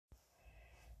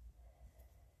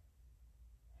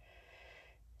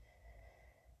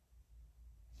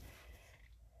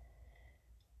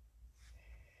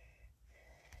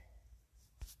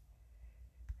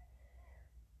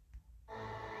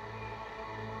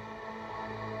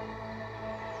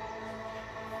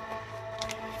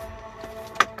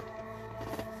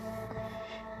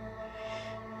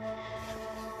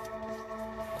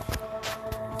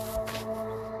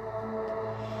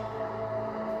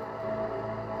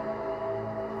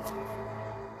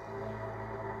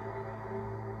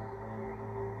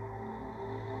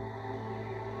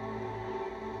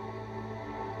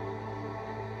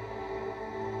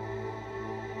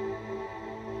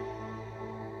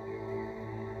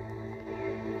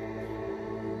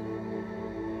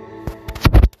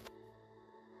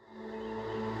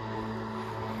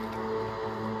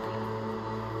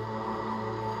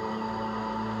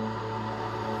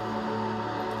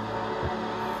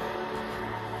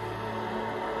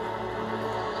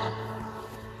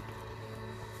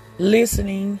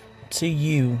Listening to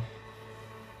you.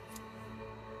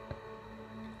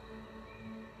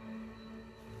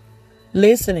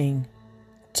 Listening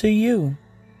to you.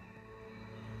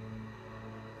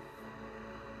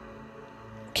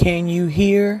 Can you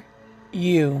hear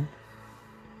you?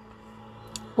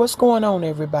 What's going on,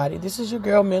 everybody? This is your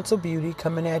girl, Mental Beauty,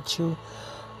 coming at you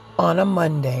on a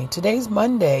Monday. Today's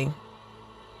Monday,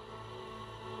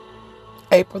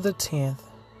 April the 10th.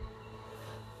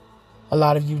 A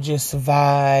lot of you just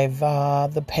survived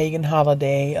the pagan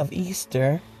holiday of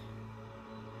Easter,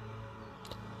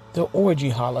 the orgy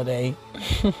holiday.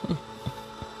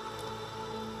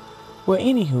 Well,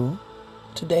 anywho,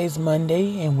 today's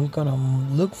Monday, and we're going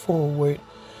to look forward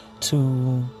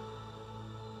to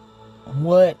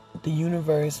what the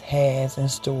universe has in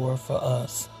store for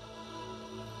us.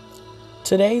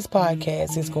 Today's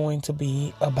podcast is going to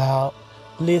be about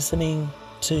listening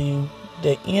to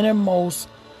the innermost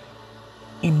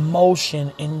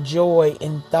emotion and joy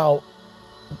and thought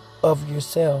of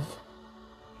yourself.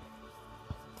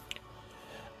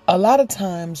 A lot of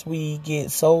times we get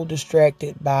so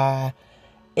distracted by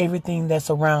everything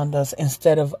that's around us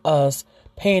instead of us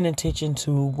paying attention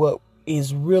to what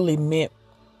is really meant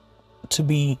to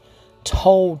be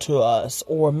told to us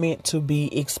or meant to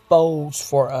be exposed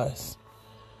for us.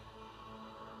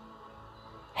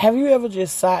 Have you ever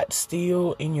just sat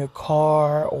still in your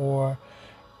car or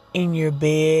in your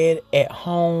bed at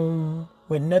home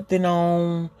with nothing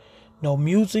on, no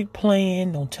music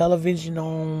playing, no television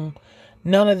on,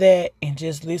 none of that, and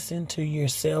just listen to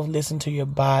yourself, listen to your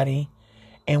body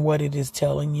and what it is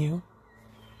telling you?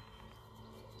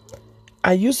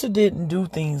 I used to didn't do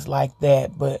things like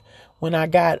that, but when I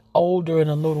got older and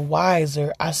a little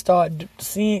wiser, I started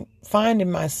finding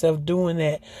myself doing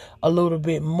that a little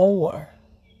bit more.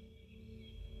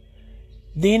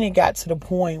 Then it got to the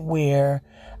point where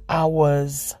I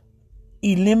was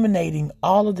eliminating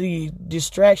all of the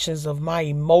distractions of my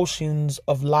emotions,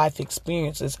 of life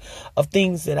experiences, of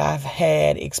things that I've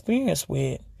had experience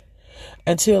with,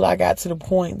 until I got to the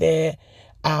point that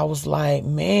I was like,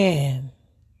 man,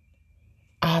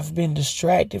 I've been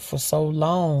distracted for so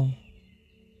long.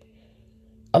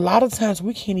 A lot of times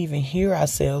we can't even hear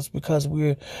ourselves because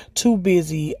we're too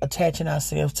busy attaching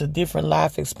ourselves to different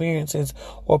life experiences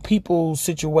or people's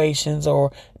situations,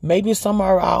 or maybe some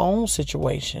are our own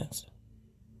situations.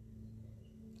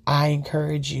 I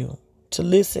encourage you to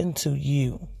listen to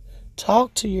you.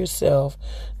 Talk to yourself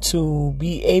to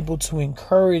be able to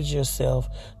encourage yourself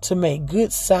to make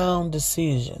good, sound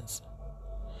decisions.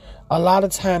 A lot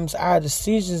of times our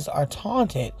decisions are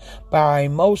taunted by our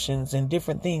emotions and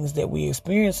different things that we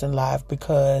experience in life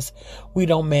because we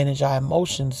don't manage our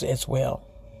emotions as well.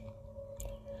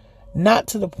 Not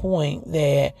to the point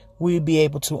that we'll be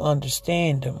able to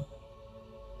understand them.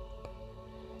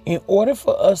 In order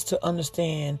for us to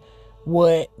understand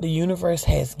what the universe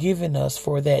has given us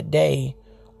for that day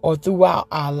or throughout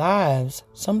our lives,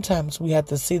 sometimes we have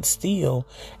to sit still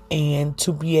and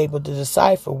to be able to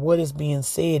decipher what is being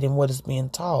said and what is being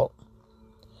taught.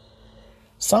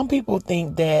 Some people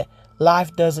think that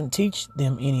life doesn't teach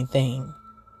them anything.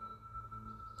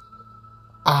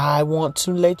 I want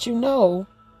to let you know,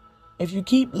 if you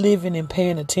keep living and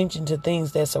paying attention to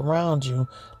things that's around you,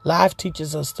 life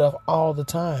teaches us stuff all the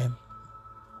time.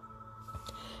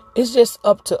 It's just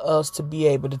up to us to be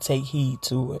able to take heed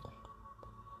to it.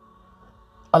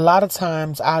 A lot of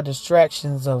times our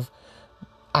distractions of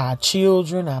our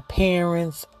children, our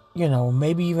parents,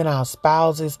 maybe even our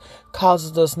spouses,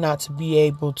 causes us not to be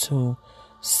able to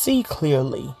see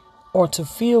clearly or to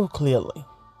feel clearly.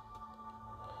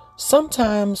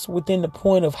 Sometimes within the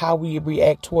point of how we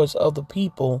react towards other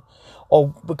people,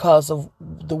 or because of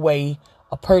the way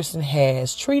a person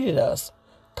has treated us,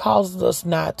 causes us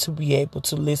not to be able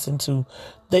to listen to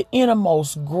the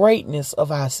innermost greatness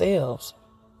of ourselves.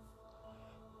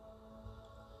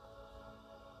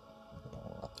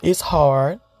 It's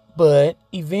hard, but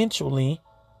eventually,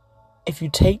 if you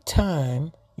take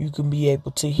time, you can be able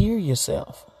to hear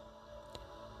yourself.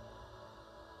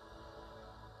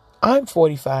 I'm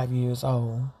 45 years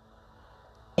old,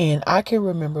 and I can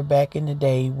remember back in the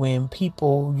day when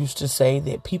people used to say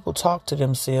that people talked to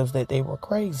themselves that they were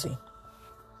crazy.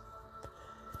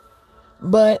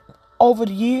 But over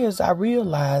the years, I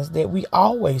realized that we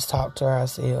always talk to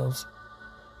ourselves.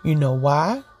 You know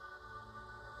why?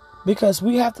 Because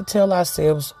we have to tell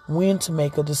ourselves when to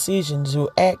make a decision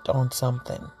to act on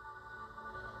something.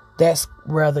 That's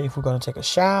rather if we're going to take a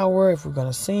shower, if we're going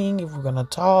to sing, if we're going to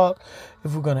talk,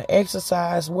 if we're going to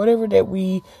exercise, whatever that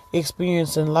we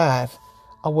experience in life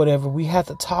or whatever, we have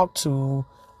to talk to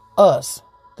us,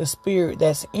 the spirit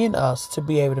that's in us, to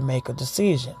be able to make a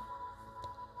decision.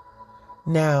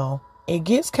 Now, it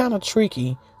gets kind of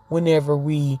tricky whenever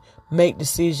we make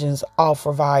decisions off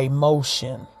of our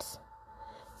emotions,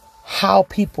 how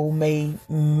people may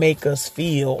make us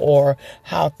feel, or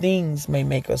how things may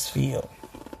make us feel.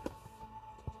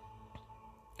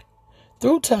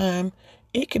 Through time,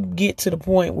 it can get to the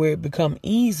point where it becomes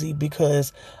easy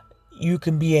because you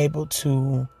can be able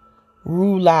to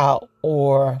rule out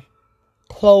or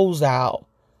close out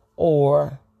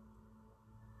or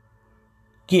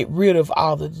get rid of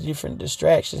all the different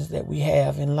distractions that we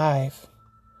have in life.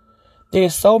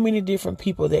 There's so many different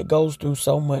people that goes through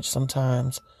so much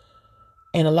sometimes.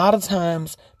 And a lot of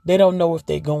times they don't know if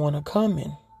they're going or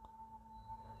coming.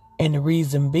 And the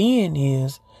reason being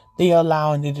is they're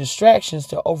allowing the distractions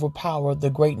to overpower the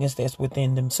greatness that's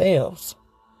within themselves.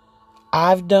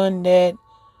 I've done that.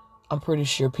 I'm pretty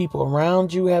sure people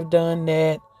around you have done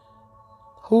that.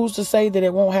 Who's to say that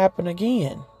it won't happen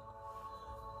again?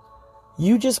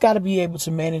 You just got to be able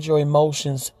to manage your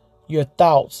emotions, your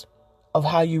thoughts of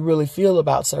how you really feel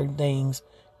about certain things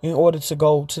in order to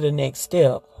go to the next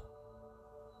step.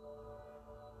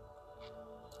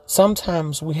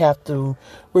 Sometimes we have to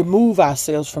remove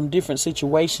ourselves from different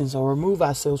situations or remove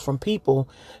ourselves from people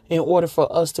in order for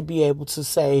us to be able to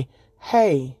say,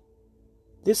 hey,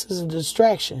 this is a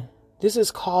distraction. This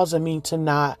is causing me to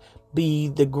not be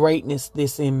the greatness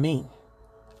that's in me.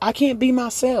 I can't be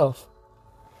myself.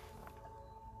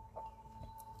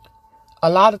 A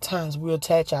lot of times we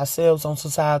attach ourselves on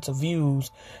societal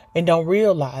views and don't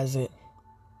realize it.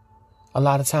 A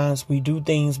lot of times we do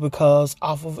things because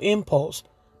off of impulse.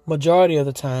 Majority of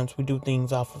the times we do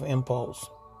things off of impulse.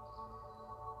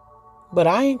 But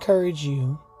I encourage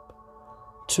you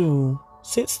to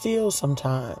sit still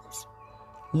sometimes.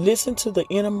 Listen to the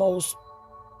innermost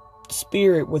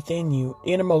spirit within you,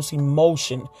 innermost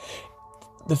emotion,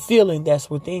 the feeling that's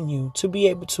within you, to be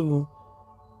able to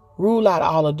rule out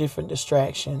all the different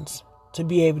distractions, to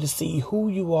be able to see who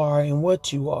you are and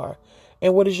what you are,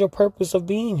 and what is your purpose of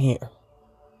being here.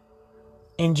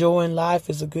 Enjoying life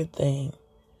is a good thing.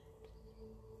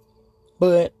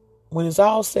 But when it's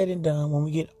all said and done, when we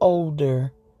get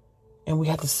older and we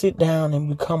have to sit down and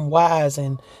become wise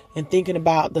and thinking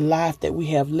about the life that we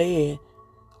have led,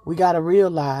 we got to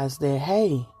realize that,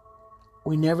 hey,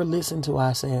 we never listen to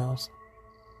ourselves.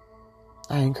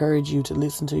 I encourage you to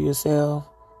listen to yourself.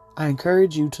 I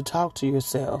encourage you to talk to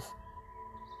yourself.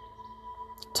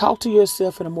 Talk to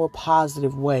yourself in a more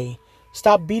positive way.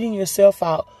 Stop beating yourself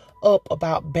up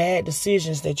about bad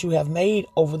decisions that you have made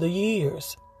over the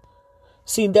years.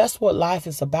 See, that's what life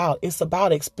is about. It's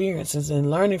about experiences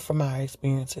and learning from our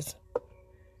experiences.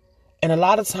 And a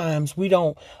lot of times we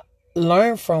don't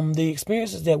learn from the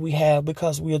experiences that we have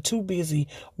because we are too busy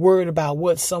worried about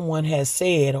what someone has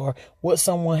said or what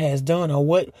someone has done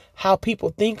or how people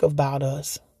think about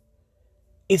us.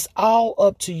 It's all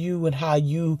up to you and how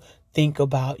you think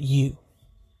about you.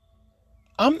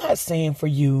 I'm not saying for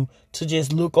you to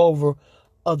just look over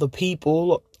other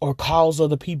people or cause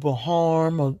other people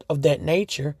harm or of that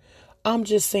nature. I'm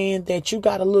just saying that you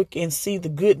got to look and see the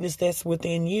goodness that's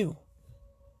within you.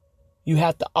 You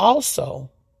have to also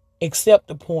accept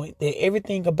the point that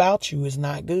everything about you is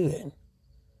not good.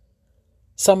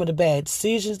 Some of the bad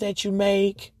decisions that you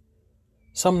make,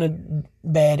 some of the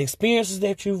bad experiences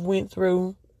that you've went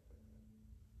through,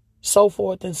 so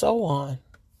forth and so on.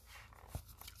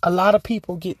 A lot of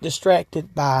people get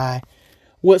distracted by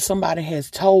what somebody has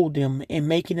told them and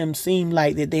making them seem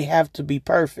like that they have to be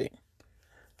perfect.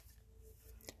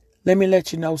 Let me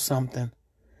let you know something.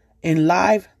 In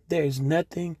life, there's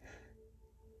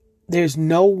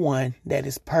no one that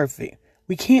is perfect.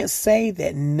 We can't say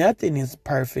that nothing is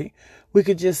perfect. We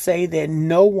could just say that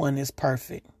no one is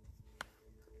perfect.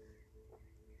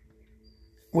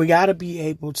 We got to be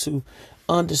able to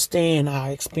understand our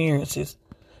experiences.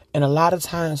 And a lot of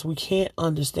times we can't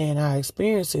understand our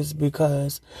experiences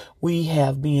because we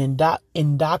have been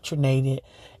indoctrinated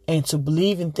into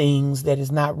believing things that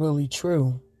is not really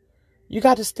true. You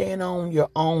got to stand on your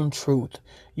own truth,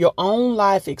 your own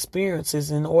life experiences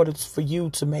in order for you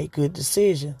to make good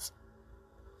decisions.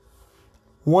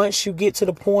 Once you get to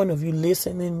the point of you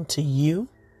listening to you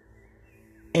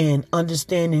and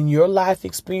understanding your life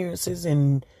experiences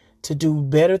and to do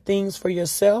better things for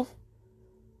yourself,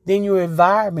 then your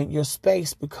environment, your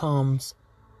space becomes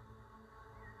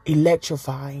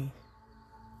electrifying.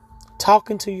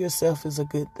 Talking to yourself is a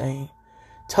good thing.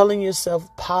 Telling yourself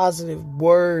positive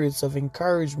words of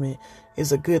encouragement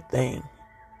is a good thing.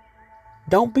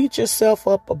 Don't beat yourself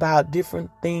up about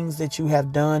different things that you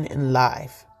have done in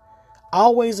life.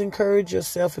 Always encourage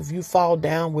yourself. If you fall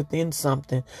down within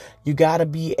something, you got to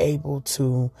be able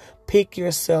to pick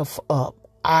yourself up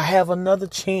I have another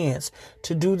chance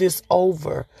to do this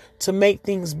over, to make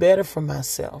things better for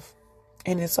myself.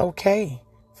 And it's okay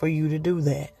for you to do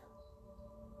that.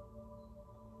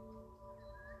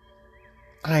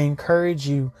 I encourage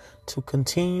you to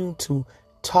continue to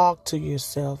talk to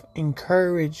yourself,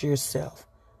 encourage yourself.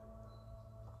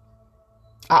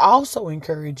 I also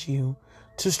encourage you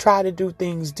to try to do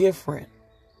things different,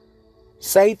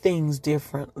 say things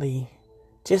differently,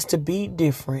 just to be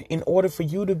different in order for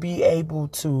you to be able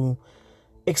to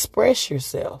express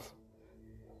yourself.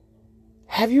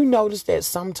 Have you noticed that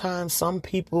sometimes some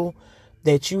people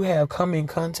that you have come in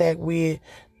contact with,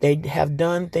 they have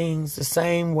done things the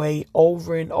same way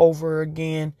over and over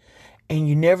again, and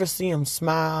you never see them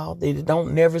smile? They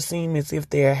don't never seem as if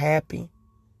they're happy.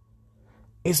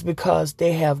 It's because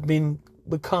they have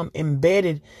become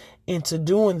embedded into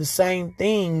doing the same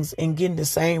things and getting the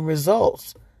same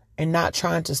results, and not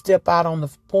trying to step out on the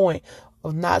point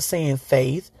of not saying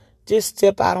faith, just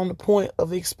step out on the point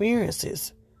of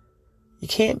experiences. You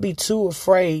can't be too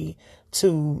afraid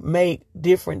to make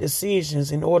different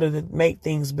decisions in order to make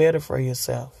things better for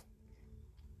yourself.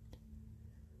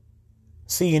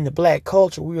 See, in the black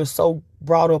culture, we are so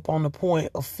brought up on the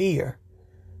point of fear.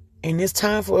 And it's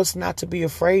time for us not to be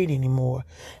afraid anymore.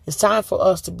 It's time for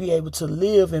us to be able to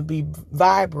live and be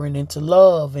vibrant and to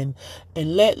love and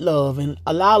let love and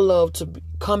allow love to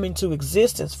come into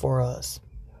existence for us.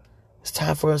 It's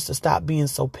time for us to stop being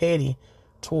so petty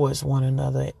towards one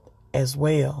another as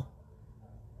well.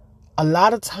 A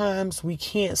lot of times we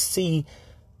can't see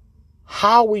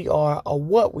how we are or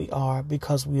what we are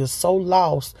because we are so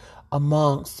lost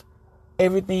amongst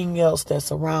everything else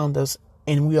that's around us,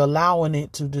 and we're allowing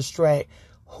it to distract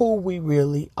who we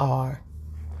really are.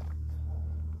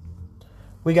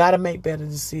 We got to make better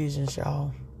decisions,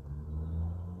 y'all.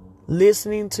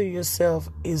 Listening to yourself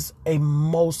is a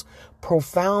most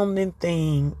profound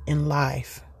thing in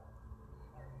life.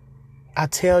 I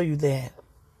tell you that.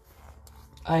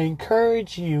 I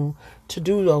encourage you to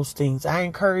do those things. I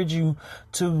encourage you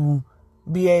to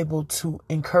be able to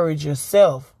encourage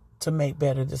yourself to make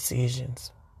better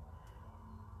decisions.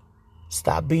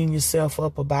 Stop beating yourself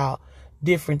up about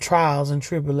different trials and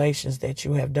tribulations that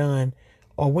you have done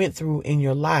or went through in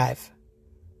your life.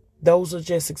 Those are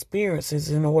just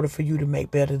experiences in order for you to make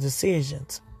better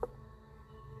decisions.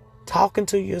 Talking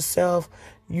to yourself,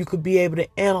 you could be able to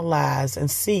analyze and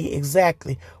see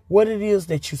exactly what it is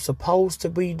that you're supposed to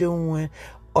be doing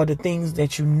or the things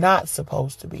that you're not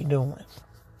supposed to be doing.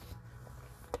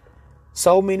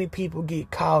 So many people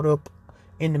get caught up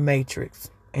in the matrix,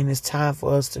 and it's time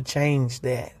for us to change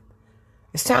that.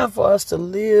 It's time for us to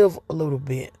live a little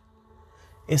bit.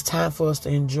 It's time for us to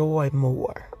enjoy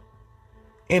more.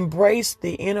 Embrace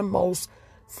the innermost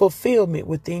fulfillment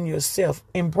within yourself.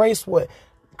 Embrace what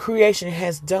creation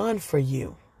has done for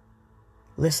you.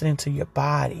 Listening to your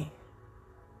body.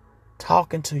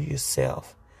 Talking to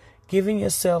yourself. Giving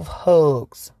yourself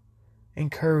hugs.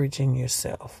 Encouraging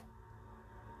yourself.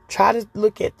 Try to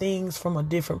look at things from a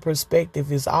different perspective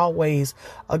is always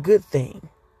a good thing.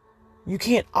 You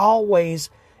can't always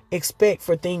expect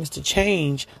for things to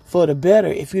change for the better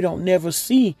if you don't never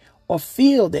see or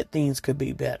feel that things could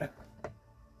be better.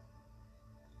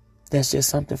 That's just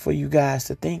something for you guys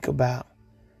to think about.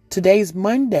 Today's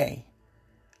Monday.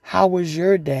 How was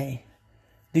your day?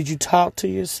 Did you talk to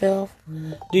yourself?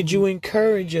 Did you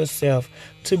encourage yourself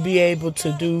to be able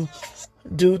to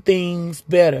do things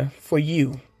better for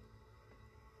you?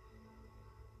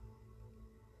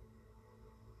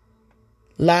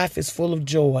 Life is full of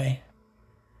joy.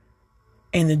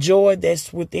 And the joy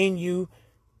that's within you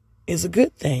is a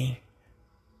good thing.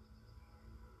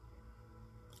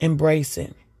 Embrace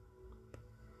it.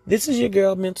 This is your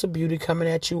girl, Mental Beauty, coming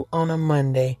at you on a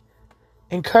Monday,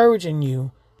 encouraging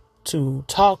you to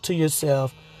talk to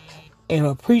yourself and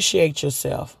appreciate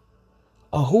yourself,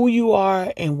 or who you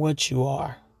are and what you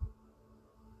are.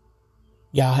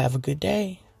 Y'all have a good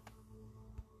day.